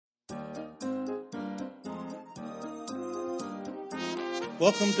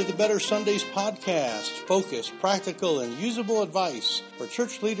Welcome to the Better Sundays podcast. Focused, practical, and usable advice for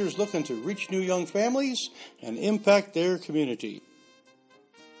church leaders looking to reach new young families and impact their community.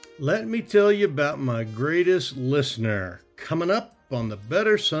 Let me tell you about my greatest listener coming up on the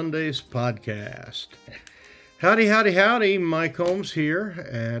Better Sundays podcast. Howdy, howdy, howdy. Mike Holmes here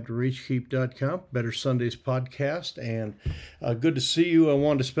at reachkeep.com, Better Sundays podcast, and good to see you. I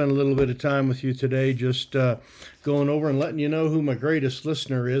wanted to spend a little bit of time with you today, just going over and letting you know who my greatest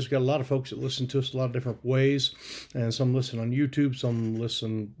listener is. Got a lot of folks that listen to us a lot of different ways, and some listen on YouTube, some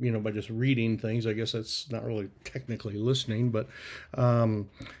listen, by just reading things. I guess that's not really technically listening, but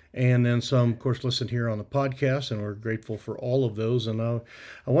and then some, of course, listen here on the podcast, and we're grateful for all of those. And I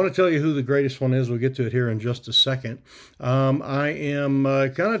want to tell you who the greatest one is. We'll get to it here in just a second. I am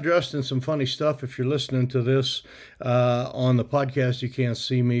kind of dressed in some funny stuff. If you're listening to this on the podcast, you can't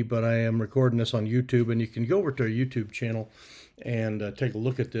see me, but I am recording this on YouTube, and you can go over to our YouTube channel and take a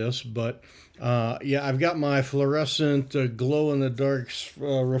look at this. But I've got my fluorescent glow-in-the-dark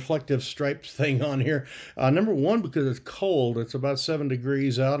reflective stripes thing on here. Number one, because it's cold. It's about 7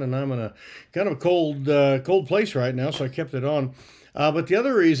 degrees out, and I'm in a kind of a cold place right now, so I kept it on. But the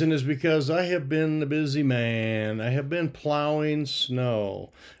other reason is because I have been a busy man. I have been plowing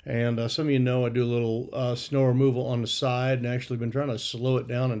snow. And some of you know I do a little snow removal on the side, and actually been trying to slow it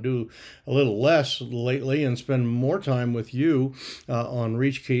down and do a little less lately and spend more time with you on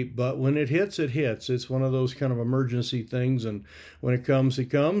Reach Keep. But when it hits, it hits. It's one of those kind of emergency things, and when it comes, it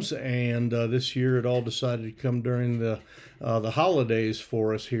comes. And this year it all decided to come during the holidays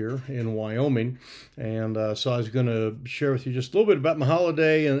for us here in Wyoming. And so I was going to share with you just a little bit about my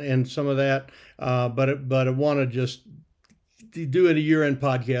holiday and some of that, but I want to just do it a year-end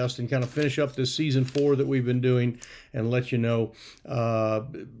podcast and kind of finish up this season 4 that we've been doing and let you know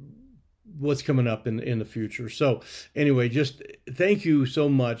what's coming up in the future. So anyway, just thank you so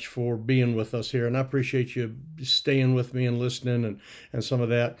much for being with us here, and I appreciate you staying with me and listening and some of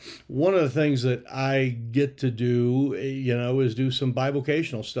that. One of the things that I get to do, is do some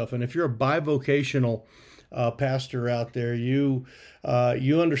bivocational stuff. And if you're a bivocational pastor out there, you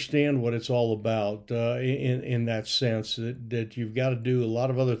understand what it's all about in that sense, that you've got to do a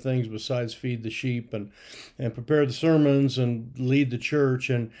lot of other things besides feed the sheep and prepare the sermons and lead the church.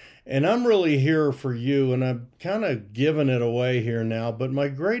 And I'm really here for you, and I'm kind of giving it away here now, but my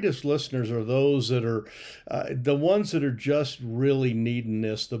greatest listeners are those that are the ones that are just really needing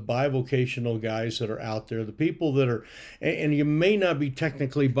this, the bivocational guys that are out there, the people that are, and you may not be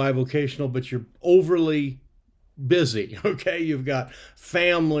technically bivocational, but you're overly busy, okay? You've got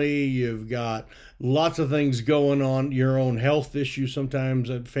family, you've got lots of things going on, your own health issues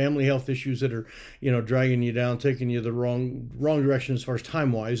sometimes, family health issues that are, dragging you down, taking you the wrong direction as far as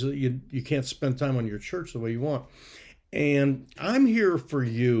time-wise. You can't spend time on your church the way you want. And I'm here for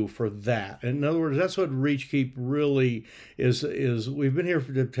you for that. In other words, that's what Reach Keep really is. We've been here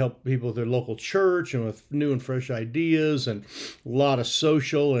to help people with their local church and with new and fresh ideas, and a lot of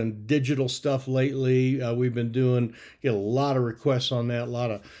social and digital stuff lately. We've been get a lot of requests on that, a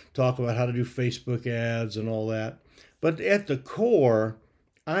lot of talk about how to do Facebook ads and all that. But at the core,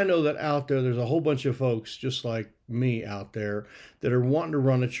 I know that out there's a whole bunch of folks just like me out there that are wanting to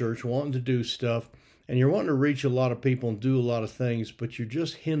run a church, wanting to do stuff, and you're wanting to reach a lot of people and do a lot of things, but you're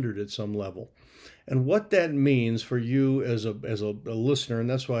just hindered at some level. And what that means for you as a listener, and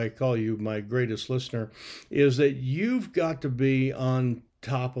that's why I call you my greatest listener, is that you've got to be on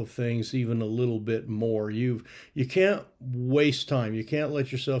top of things even a little bit more. You can't waste time. You can't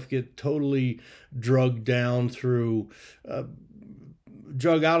let yourself get totally drugged down through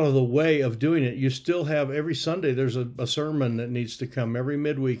drug out of the way of doing it. You still have every Sunday there's a sermon that needs to come. Every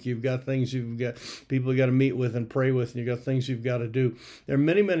midweek you've got things, you've got people you got to meet with and pray with, and you've got things you've got to do. There are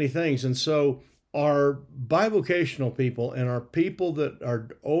many, many things. And so our bivocational people and our people that are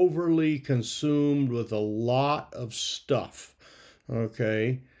overly consumed with a lot of stuff,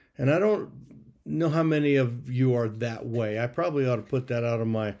 okay? And I don't know how many of you are that way. I probably ought to put that out of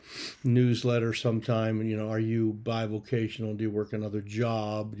my newsletter sometime. Are you bivocational? Do you work another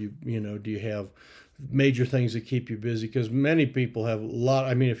job? Do you have major things that keep you busy? Because many people have a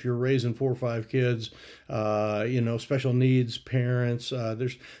lot. If you're raising 4 or 5 kids, special needs parents,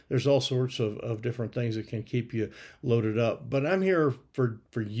 there's all sorts of different things that can keep you loaded up. But I'm here for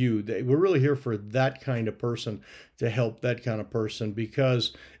you. We're really here for that kind of person, to help that kind of person,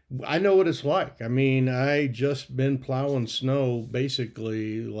 because I know what it's like. I mean, I just been plowing snow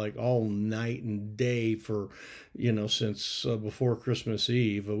basically like all night and day for, since before Christmas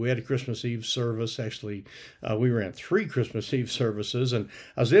Eve. We had a Christmas Eve service. Actually, we ran three Christmas Eve services, and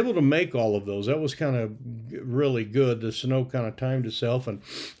I was able to make all of those. That was kind of really good. The snow kind of timed itself, and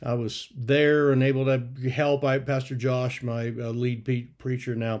I was there and able to help. Pastor Josh, my lead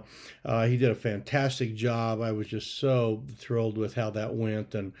preacher now, he did a fantastic job. I was just so thrilled with how that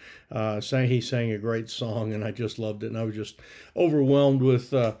went, and he sang a great song, and I just loved it. And I was just overwhelmed with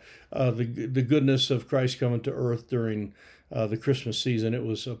the goodness of Christ coming to earth during the Christmas season. It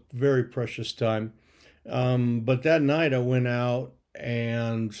was a very precious time. But that night I went out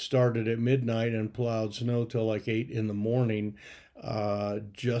and started at midnight and plowed snow till like 8 in the morning,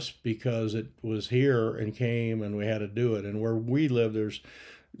 just because it was here and came and we had to do it. And where we live,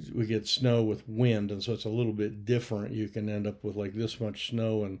 we get snow with wind, and so it's a little bit different. You can end up with like this much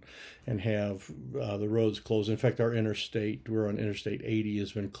snow and have the roads closed. In fact, we're on Interstate 80,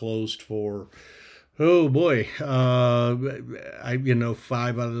 has been closed for, oh boy, 5 out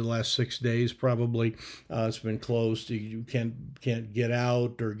of the last 6 days probably. It's been closed. You can't get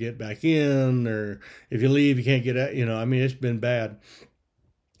out or get back in, or if you leave, you can't get out. It's been bad.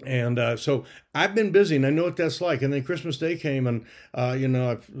 And so I've been busy, and I know what that's like. And then Christmas Day came, and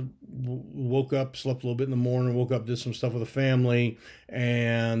I woke up, slept a little bit in the morning, woke up, did some stuff with the family,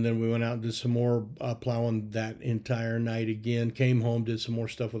 and then we went out and did some more plowing that entire night again. Came home, did some more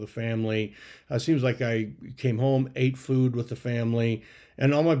stuff with the family. Seems like I came home, ate food with the family,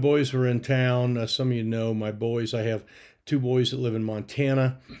 and all my boys were in town. Some of you know my boys. I have 2 boys that live in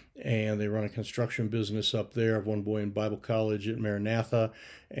Montana, and they run a construction business up there. I have one boy in Bible college at Maranatha,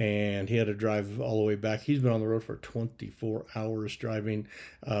 and he had to drive all the way back. He's been on the road for 24 hours driving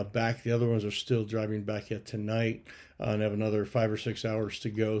back. The other ones are still driving back yet tonight, and have another 5 or 6 hours to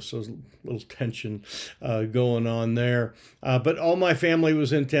go. So there's a little tension going on there. But all my family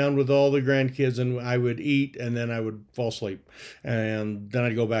was in town with all the grandkids, and I would eat, and then I would fall asleep. And then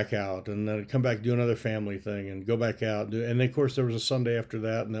I'd go back out, and then I'd come back, do another family thing, and go back out. And then, of course, there was a Sunday after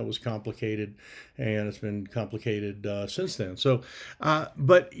that, and that was complicated, and it's been complicated since then. So,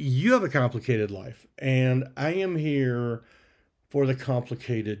 but you have a complicated life, and I am here for the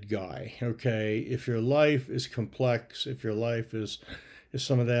complicated guy. Okay, if your life is complex, if your life is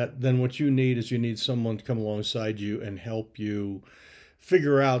some of that, then what you need someone to come alongside you and help you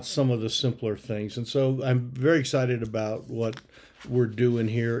figure out some of the simpler things. And so I'm very excited about what we're doing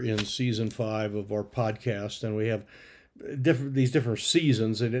here in season 5 of our podcast, and we have these different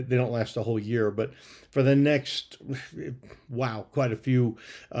seasons, and they don't last a whole year, but for the next quite a few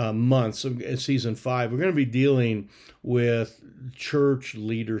months in season 5, we're going to be dealing with church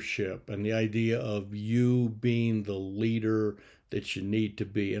leadership and the idea of you being the leader that you need to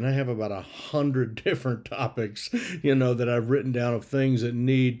be. And I have about 100 different topics, that I've written down of things that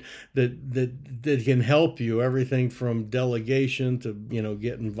can help you. Everything from delegation to,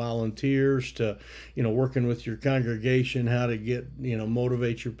 getting volunteers to, working with your congregation, how to get,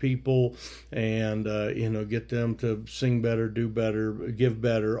 motivate your people and, get them to sing better, do better, give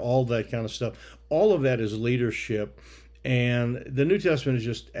better, all that kind of stuff. All of that is leadership. And the New Testament is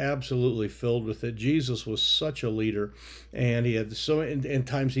just absolutely filled with it. Jesus was such a leader, and he had in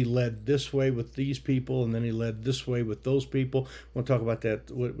times he led this way with these people, and then he led this way with those people. We'll talk about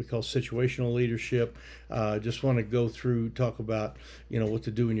that, what we call situational leadership. Just want to talk about, what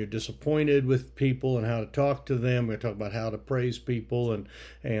to do when you're disappointed with people and how to talk to them. We're going to talk about how to praise people and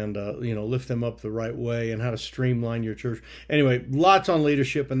lift them up the right way, and how to streamline your church. Anyway, lots on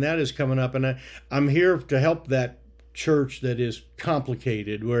leadership, and that is coming up, and I'm here to help that church that is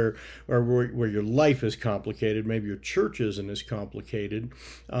complicated, where your life is complicated. Maybe your church isn't as complicated,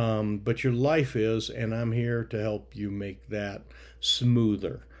 but your life is, and I'm here to help you make that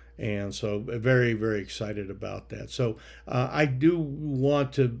smoother. And so very, very excited about that. So I do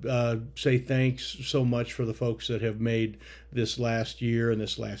want to say thanks so much for the folks that have made this last year and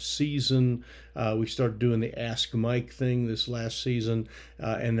this last season. We started doing the Ask Mike thing this last season,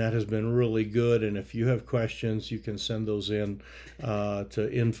 and that has been really good. And if you have questions, you can send those in to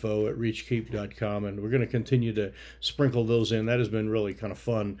info@reachkeep.com, and we're going to continue to sprinkle those in. That has been really kind of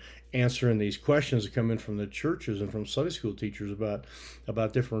fun, answering these questions that come in from the churches and from Sunday school teachers about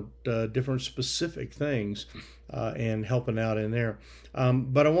different specific things, and helping out in there.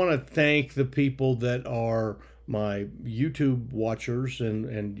 But I want to thank the people that are my YouTube watchers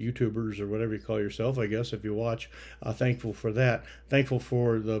and YouTubers, or whatever you call yourself, I guess, if you watch. Thankful for that. Thankful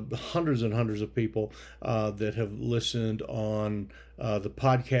for the hundreds and hundreds of people that have listened on the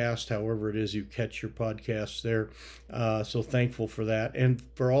podcast, however it is you catch your podcasts there. So thankful for that. And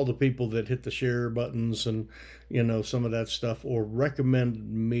for all the people that hit the share buttons and, some of that stuff, or recommend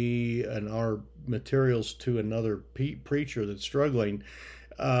me and our materials to another preacher that's struggling.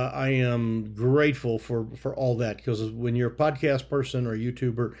 I am grateful for all that, because when you're a podcast person or a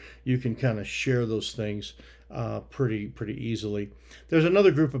YouTuber, you can kind of share those things pretty easily. There's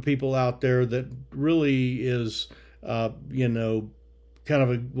another group of people out there that really is, kind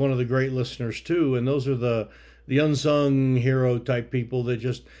of one of the great listeners too, and those are the unsung hero type people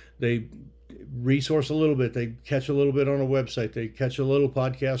that they resource a little bit, they catch a little bit on a website, they catch a little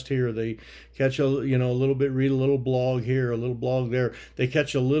podcast here, they catch a little bit, read a little blog here, a little blog there, they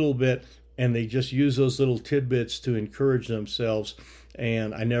catch a little bit, and they just use those little tidbits to encourage themselves.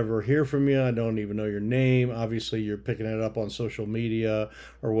 And I never hear from you. I don't even know your name. Obviously, you're picking it up on social media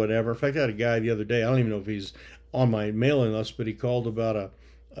or whatever. In fact, I had a guy the other day, I don't even know if he's on my mailing list, but he called about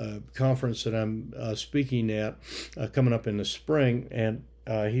a conference that I'm speaking at coming up in the spring, and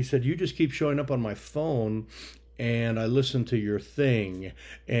he said, "You just keep showing up on my phone, and I listened to your thing."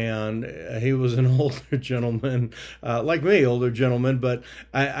 And he was an older gentleman, like me, older gentleman, but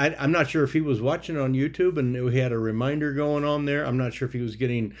I'm not sure if he was watching on YouTube and we had a reminder going on there. I'm not sure if he was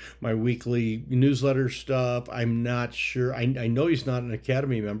getting my weekly newsletter stuff. I'm not sure. I know he's not an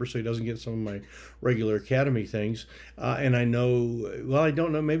Academy member, so he doesn't get some of my regular Academy things. And I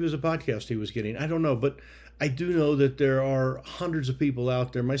don't know, maybe it was a podcast he was getting. I don't know, but I do know that there are hundreds of people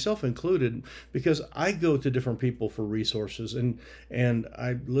out there, myself included, because I go to different people for resources, and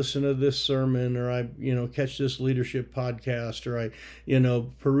I listen to this sermon, or I catch this leadership podcast, or I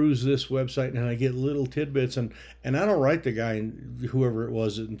peruse this website, and I get little tidbits, and I don't write the guy, whoever it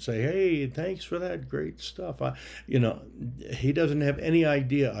was, and say, "Hey, thanks for that great stuff." He doesn't have any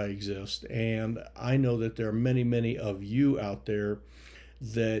idea I exist, and I know that there are many of you out there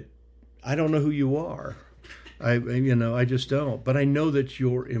that I don't know who you are. I just don't. But I know that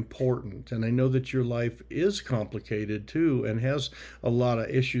you're important, and I know that your life is complicated too, and has a lot of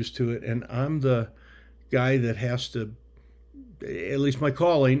issues to it. And I'm the guy that has to, at least my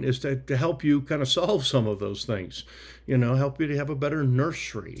calling is to help you kind of solve some of those things. Help you to have a better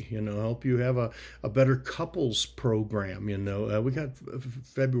nursery, help you have a better couples program. We got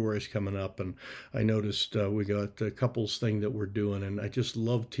February's coming up, and I noticed we got the couples thing that we're doing, and I just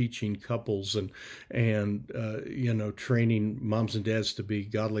love teaching couples and training moms and dads to be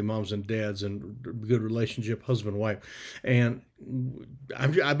godly moms and dads, and good relationship husband wife. And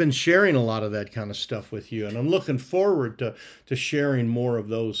I've been sharing a lot of that kind of stuff with you, and I'm looking forward to sharing more of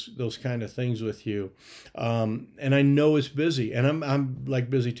those kind of things with you. And I know it's busy, and I'm like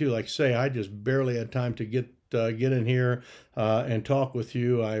busy too. Like I say, I just barely had time to get in here and talk with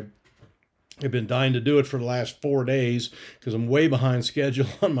you. I've been dying to do it for the last 4 days, because I'm way behind schedule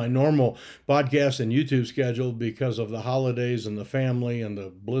on my normal podcast and YouTube schedule because of the holidays and the family and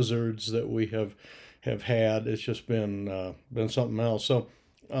the blizzards that we have had. It's just been something else. So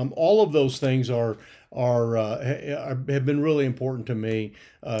all of those things have been really important to me.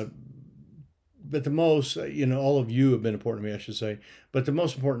 But the most, all of you have been important to me, I should say. But the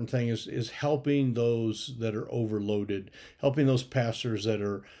most important thing is helping those that are overloaded, helping those pastors that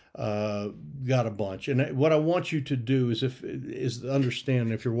are got a bunch. And what I want you to do is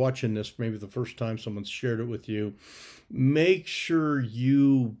understand, if you're watching this, maybe the first time someone's shared it with you, make sure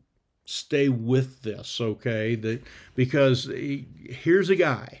you stay with this, okay? Because here's a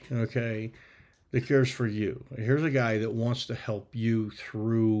guy, okay, that cares for you. Here's a guy that wants to help you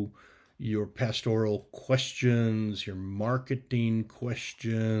through your pastoral questions, your marketing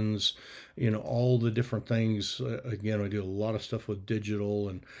questions, all the different things. Again, I do a lot of stuff with digital,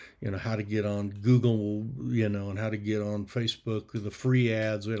 and, how to get on Google, and how to get on Facebook, the free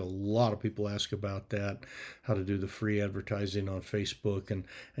ads. We had a lot of people ask about that, how to do the free advertising on Facebook and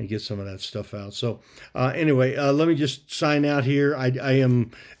get some of that stuff out. So anyway, let me just sign out here. I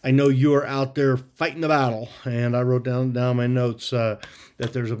know you are out there fighting the battle, and I wrote down my notes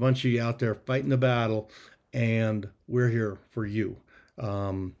that there's a bunch of you out there fighting the battle, and we're here for you.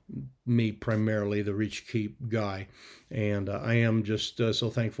 Me primarily, the Reach Keep guy, and I am just so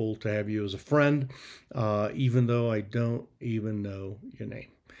thankful to have you as a friend, even though I don't even know your name.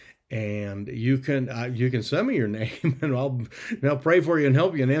 And you can send me your name, and I'll pray for you and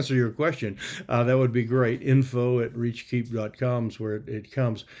help you and answer your question. That would be great. info@reachkeep.com is where it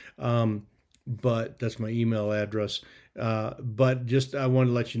comes. But that's my email address. But just I want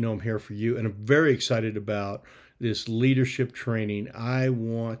to let you know I'm here for you, and I'm very excited about this leadership training. I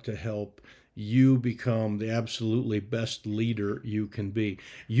want to help you become the absolutely best leader you can be.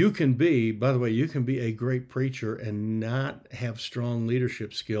 You can be, by the way, you can be a great preacher and not have strong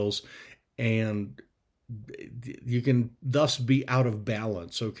leadership skills, and you can thus be out of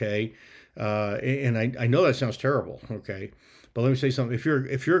balance. Okay, and I know that sounds terrible. Okay, but let me say something. If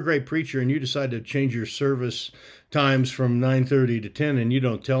you're a great preacher and you decide to change your service times from 9:30 to 10, and you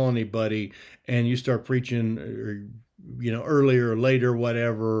don't tell anybody, and you start preaching, or earlier or later,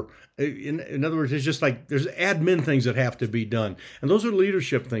 whatever. In other words, it's just like there's admin things that have to be done, and those are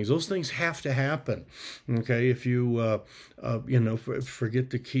leadership things. Those things have to happen. Okay, if you forget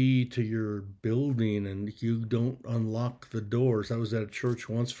the key to your building and you don't unlock the doors. I was at a church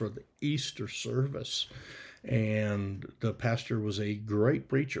once for the Easter service, and the pastor was a great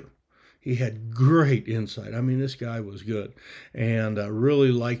preacher. He had great insight. I mean, this guy was good, and I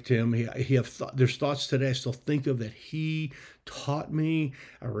really liked him. There's thoughts today I still think of that he taught me.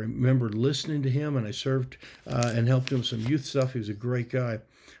 I remember listening to him, and I served and helped him with some youth stuff. He was a great guy.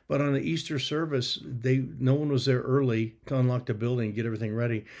 But on the Easter service, no one was there early to unlock the building and get everything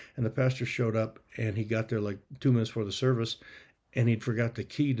ready, and the pastor showed up, and he got there like 2 minutes before the service, and he'd forgot the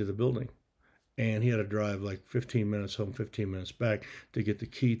key to the building. And he had to drive like 15 minutes home, 15 minutes back to get the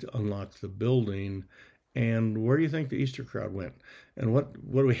key to unlock the building. And where do you think the Easter crowd went? And what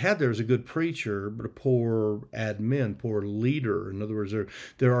we had there is a good preacher, but a poor admin, poor leader. In other words,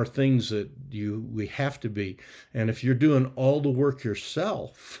 there are things that we have to be. And if you're doing all the work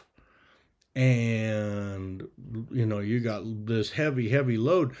yourself, and you got this heavy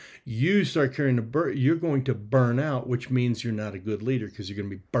load, you start carrying you're going to burn out, which means you're not a good leader, because you're going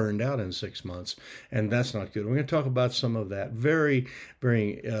to be burned out in 6 months, and that's not good. We're going to talk about some of that. Very,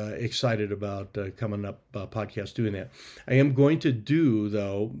 very excited about coming up podcast doing that. I am going to do,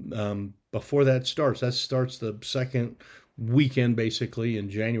 though, before that starts the second weekend basically in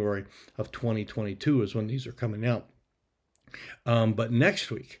January of 2022 is when these are coming out. But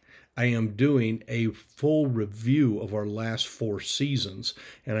next week I am doing a full review of our last 4 seasons,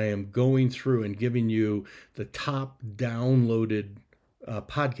 and I am going through and giving you the top downloaded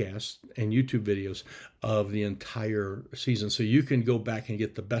podcasts and YouTube videos of the entire season. So you can go back and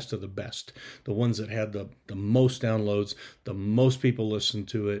get the best of the best, the ones that had the most downloads, the most people listened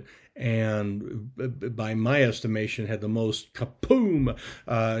to it, and by my estimation had the most kaboom.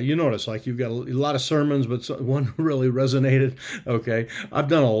 You notice, like, you've got a lot of sermons, but one really resonated. Okay, I've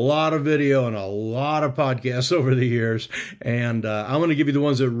done a lot of video and a lot of podcasts over the years, and I'm going to give you the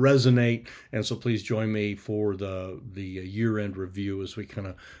ones that resonate. And so please join me for the year-end review as we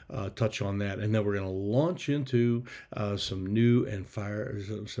kind of touch on that, and then we're going to launch into some new and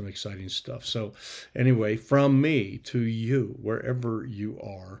some exciting stuff. So anyway, from me to you, wherever you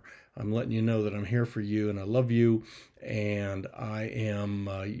are, I'm letting you know that I'm here for you, and I love you, and I am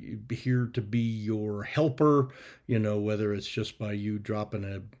here to be your helper, whether it's just by you dropping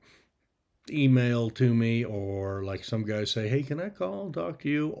an email to me, or like some guys say, hey, can I call and talk to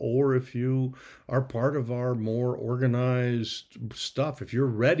you? Or if you are part of our more organized stuff, if you're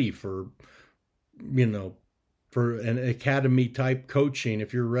ready for an academy type coaching,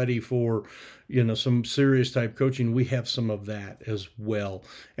 if you're ready for, some serious type coaching, we have some of that as well.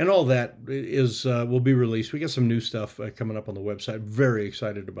 And all that is will be released. We got some new stuff coming up on the website. Very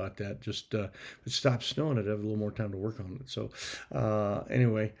excited about that. Just it stopped snowing, I'd have a little more time to work on it. So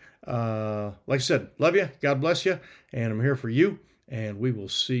anyway, like I said, love you. God bless you. And I'm here for you. And we will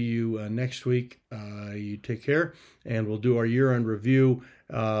see you next week. You take care, and we'll do our year-end review,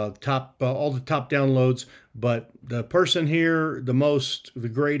 all the top downloads. But the person here,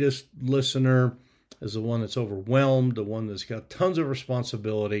 the greatest listener, is the one that's overwhelmed, the one that's got tons of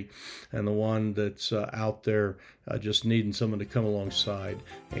responsibility, and the one that's out there just needing someone to come alongside.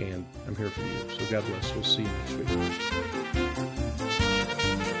 And I'm here for you. So God bless. We'll see you next week.